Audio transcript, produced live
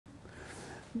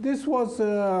This was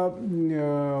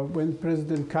when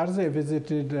President Karzai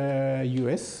visited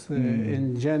US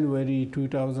in January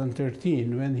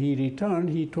 2013. When he returned,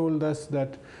 he told us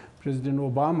that President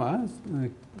Obama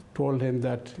told him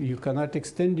that you cannot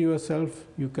extend yourself,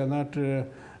 you cannot,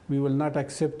 we will not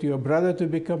accept your brother to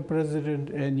become president,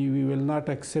 and we will not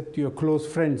accept your close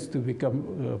friends to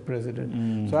become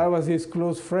president. So I was his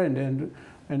close friend,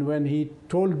 and when he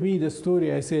told me the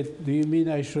story, I said, do you mean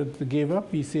I should give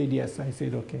up? He said, yes. I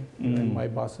said, okay. And my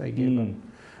boss, I gave up.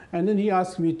 And then he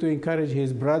asked me to encourage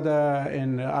his brother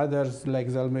and others like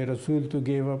Zalmay Rasool to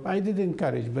give up. I did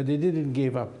encourage, but they didn't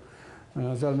give up.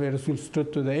 Zalmay Rasool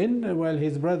stood to the end, while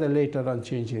his brother later on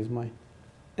changed his mind.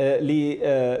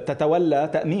 لتتولى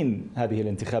تأمين هذه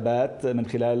الانتخابات من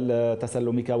خلال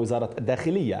تسلمك وزارة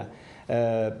الداخلية،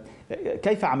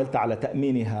 كيف عملت على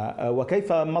تأمينها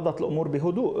وكيف مضت الأمور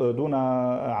بهدوء دون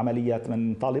عمليات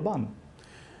من طالبان؟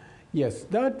 Yes,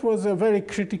 that was a very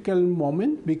critical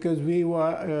moment because we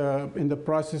were in the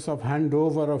process of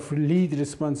handover of lead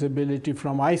responsibility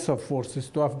from ISAF forces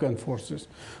to Afghan forces.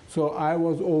 So I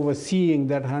was overseeing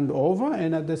that handover,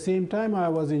 and at the same time I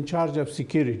was in charge of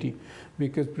security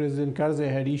because President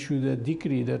Karzai had issued a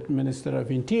decree that Minister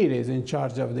of Interior is in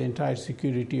charge of the entire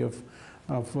security of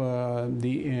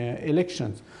the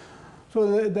elections.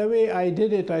 So the way I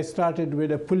did it, I started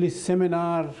with a police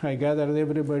seminar. I gathered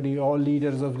everybody, all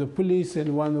leaders of the police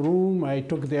in one room. I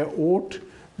took their oath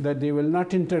that they will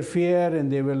not interfere and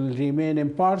they will remain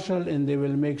impartial and they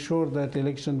will make sure that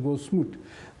election goes smooth.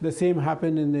 The same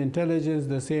happened in the intelligence,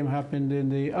 the same happened in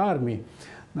the army.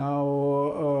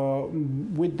 Now,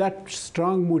 with that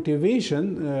strong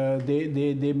motivation,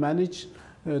 they managed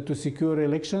to secure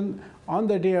election. On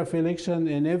the day of election,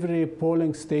 in every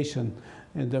polling station,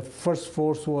 the first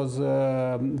force was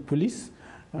police.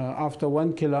 After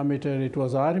 1 kilometer, it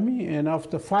was army. And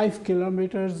after 5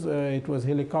 kilometers, it was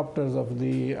helicopters of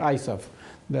the ISAF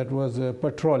that was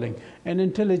patrolling. And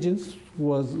intelligence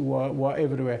were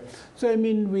everywhere. So, I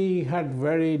mean, we had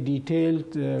very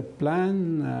detailed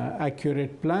plan,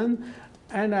 accurate plan.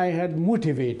 And I had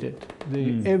motivated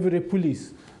every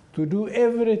police to do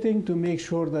everything to make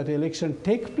sure that election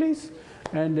take place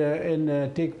and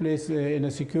take place in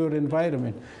a secure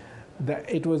environment.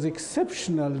 It was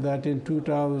exceptional that in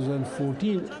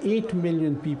 2014, 8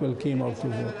 million people came out to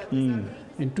vote.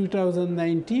 In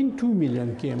 2019, 2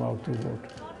 million came out to vote.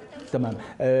 تمام.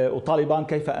 وطالبان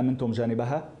كيف أمنتم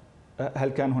جانبها؟ هل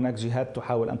كان هناك جهات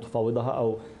تحاول أن تفاوضها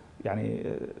أو يعني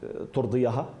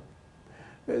ترضيها؟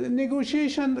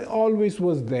 Negotiation always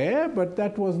was there, but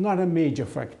that was not a major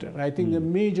factor. I think the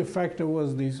major factor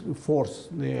was this force,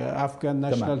 the Afghan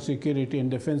National Security and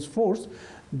Defense Force,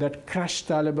 that crushed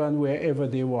Taliban wherever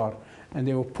they were. And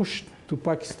they were pushed to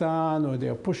Pakistan or they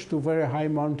were pushed to very high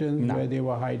mountains where they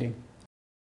were hiding.